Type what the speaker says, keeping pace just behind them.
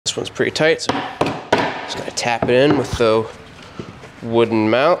This one's pretty tight, so just gonna tap it in with the wooden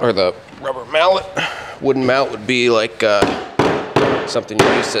mount, or the rubber mallet. Wooden mount would be like something you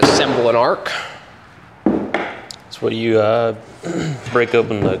use to assemble an arc. That's what you break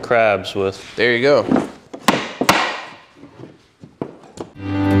open the crabs with. There you go.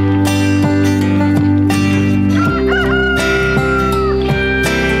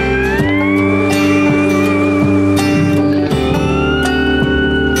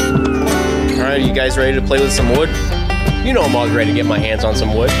 You guys ready to play with some wood? You know I'm always ready to get my hands on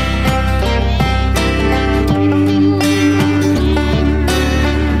some wood.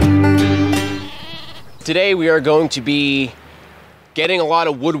 Today we are going to be getting a lot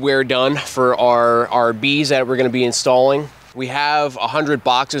of wood wear done for our bees that we're going to be installing. We have 100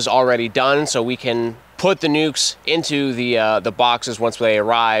 boxes already done, so we can put the nukes into the boxes once they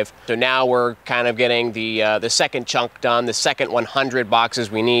arrive. So now we're kind of getting the second chunk done, the second 100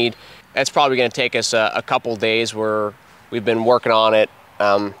 boxes we need. That's probably going to take us a couple days. We've been working on it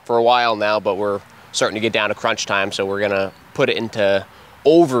for a while now, but we're starting to get down to crunch time, so we're going to put it into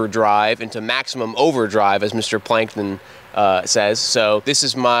overdrive, into maximum overdrive, as Mr. Plankton says. So this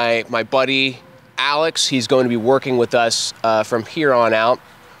is my buddy Alex. He's going to be working with us from here on out.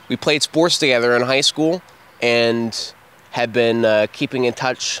 We played sports together in high school and have been keeping in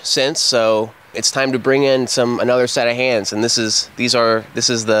touch since, so it's time to bring in another set of hands, and this is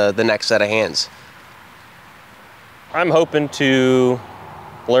the next set of hands. I'm hoping to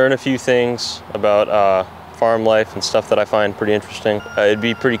learn a few things about farm life and stuff that I find pretty interesting. It'd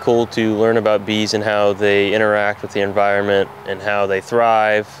be pretty cool to learn about bees and how they interact with the environment and how they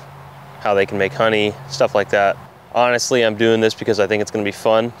thrive, how they can make honey, stuff like that. Honestly, I'm doing this because I think it's going to be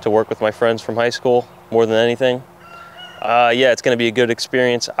fun to work with my friends from high school more than anything. Yeah, it's going to be a good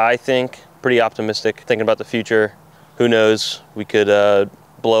experience, I think. Pretty optimistic, thinking about the future. Who knows, we could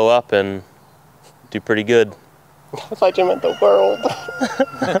blow up and do pretty good. I thought you meant the world.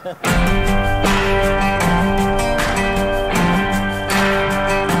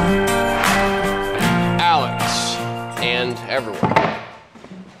 Alex and everyone.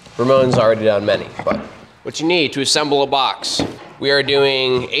 Ramon's already done many, but what you need to assemble a box. We are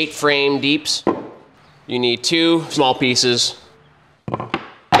doing 8 frame deeps. You need 2 small pieces,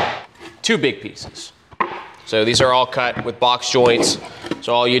 2 big pieces. So these are all cut with box joints.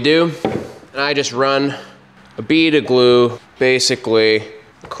 So all you do, and I just run a bead of glue basically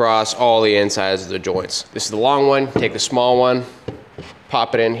across all the insides of the joints. This is the long one, take the small one,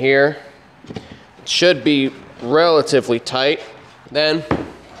 pop it in here. It should be relatively tight. Then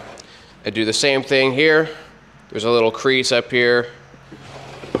I do the same thing here. There's a little crease up here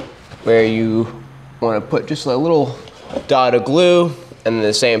where you want to put just a little dot of glue, and then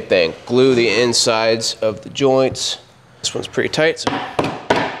the same thing. Glue the insides of the joints. This one's pretty tight, so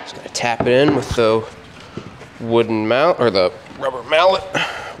just gonna tap it in with the wooden mount, or the rubber mallet.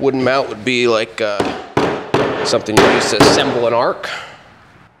 Wooden mount would be like something you use to assemble an arc.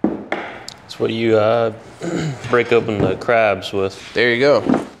 That's what you break open the crabs with. There you go.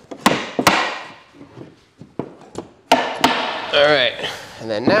 All right, and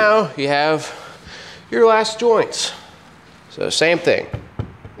then now you have your last joints. So same thing,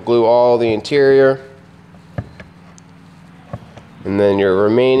 glue all the interior, and then your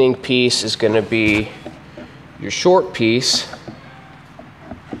remaining piece is going to be your short piece.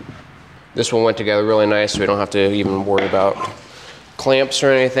 This one went together really nice, so we don't have to even worry about clamps or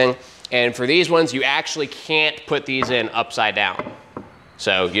anything. And for these ones, you actually can't put these in upside down.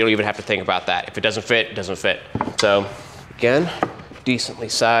 So you don't even have to think about that. If it doesn't fit, it doesn't fit. So again, decently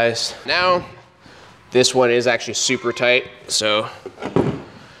sized. Now, this one is actually super tight, so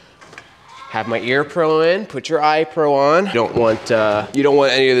have my ear pro in, put your eye pro on. You don't want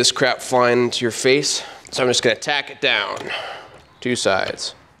any of this crap flying into your face. So I'm just gonna tack it down, 2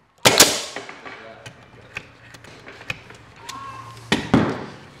 sides.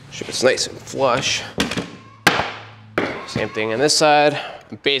 Sure it's nice and flush. Same thing on this side.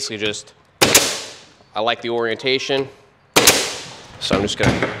 Basically just, I like the orientation, so I'm just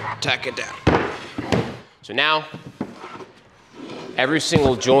gonna tack it down. So now, every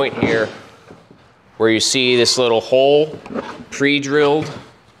single joint here where you see this little hole pre-drilled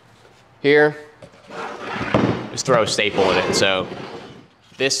here, just throw a staple in it. So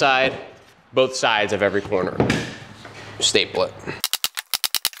this side, both sides of every corner, staple it.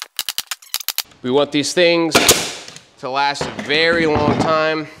 We want these things to last a very long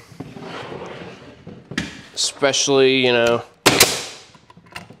time, especially, you know,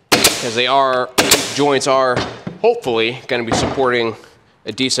 because joints are hopefully going to be supporting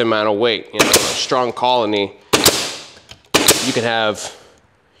a decent amount of weight. You know, a strong colony, you can have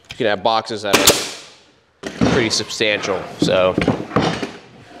can have boxes that are pretty substantial. So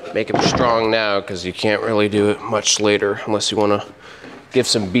make them strong now because you can't really do it much later unless you want to give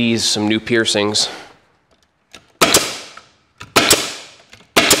some bees some new piercings.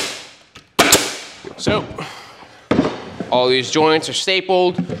 So all these joints are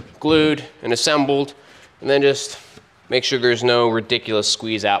stapled, glued, and assembled, and then just make sure there's no ridiculous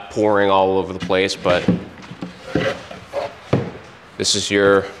squeeze out pouring all over the place, but this is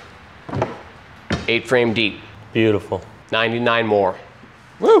your 8 frame deep. Beautiful. 99 more.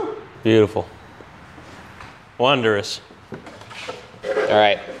 Woo! Beautiful. Wondrous. All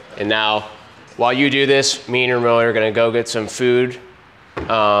right, and now while you do this, me and Ramon are gonna go get some food.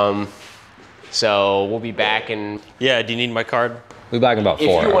 So we'll be back in... Yeah, do you need my card? We'll be back in about 4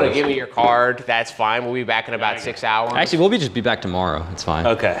 hours. If you want to give me your card, that's fine. We'll be back in about 6 hours. Actually, we'll just be back tomorrow. It's fine.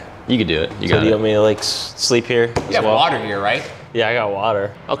 Okay. You can do it. You So got do you it. want me to like sleep here as You have well? water here, right? Yeah, I got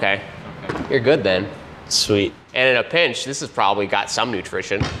water. Okay. You're good then. Sweet. And in a pinch, this has probably got some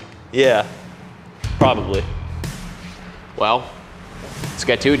nutrition. Yeah, probably. Well, let's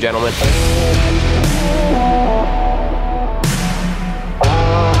get to it, gentlemen.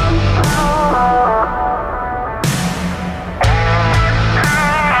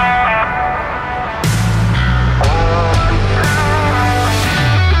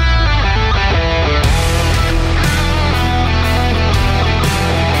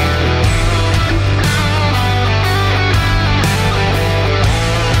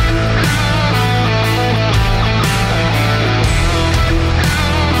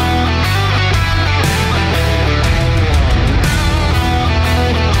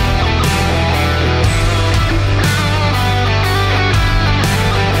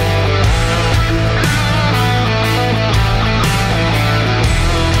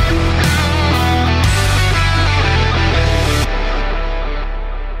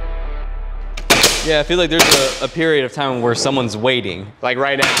 Yeah, I feel like there's a period of time where someone's waiting. Like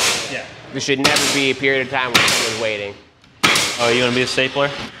right now. Yeah. There should never be a period of time where someone's waiting. Oh, you want to be a stapler?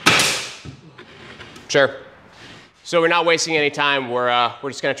 Sure. So we're not wasting any time. We're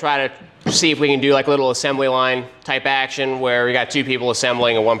just gonna try to see if we can do like a little assembly line type action where we got 2 people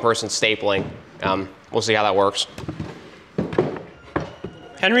assembling and 1 person stapling. We'll see how that works.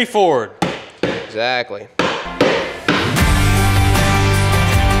 Henry Ford. Exactly.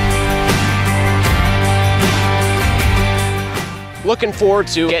 Looking forward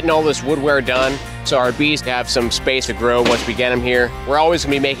to getting all this woodware done so our bees have some space to grow once we get them here. We're always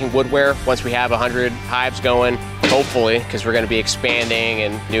gonna be making woodware once we have 100 hives going, hopefully, because we're gonna be expanding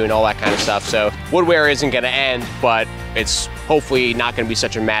and doing all that kind of stuff. So woodware isn't gonna end, but it's hopefully not gonna be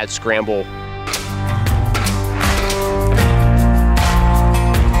such a mad scramble.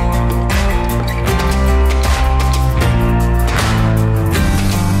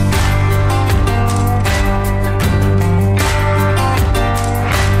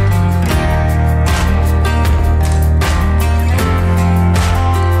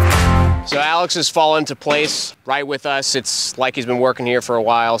 Alex has fallen into place right with us. It's like he's been working here for a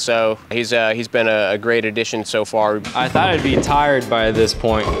while, so he's been a great addition so far. I thought I'd be tired by this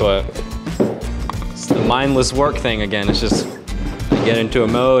point, but it's the mindless work thing again. It's just get into a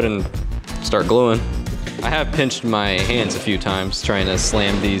mode and start gluing. I have pinched my hands a few times trying to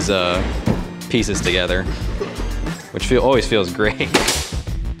slam these pieces together, which always feels great.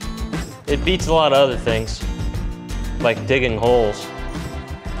 It beats a lot of other things, like digging holes.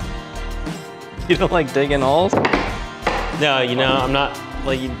 You don't like digging holes? No, you know, I'm not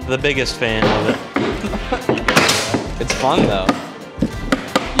like the biggest fan of it. It's fun though.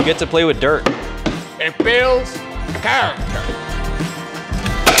 You get to play with dirt. It builds character.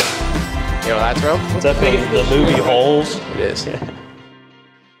 You know that's from? Is that from the movie Holes? It is.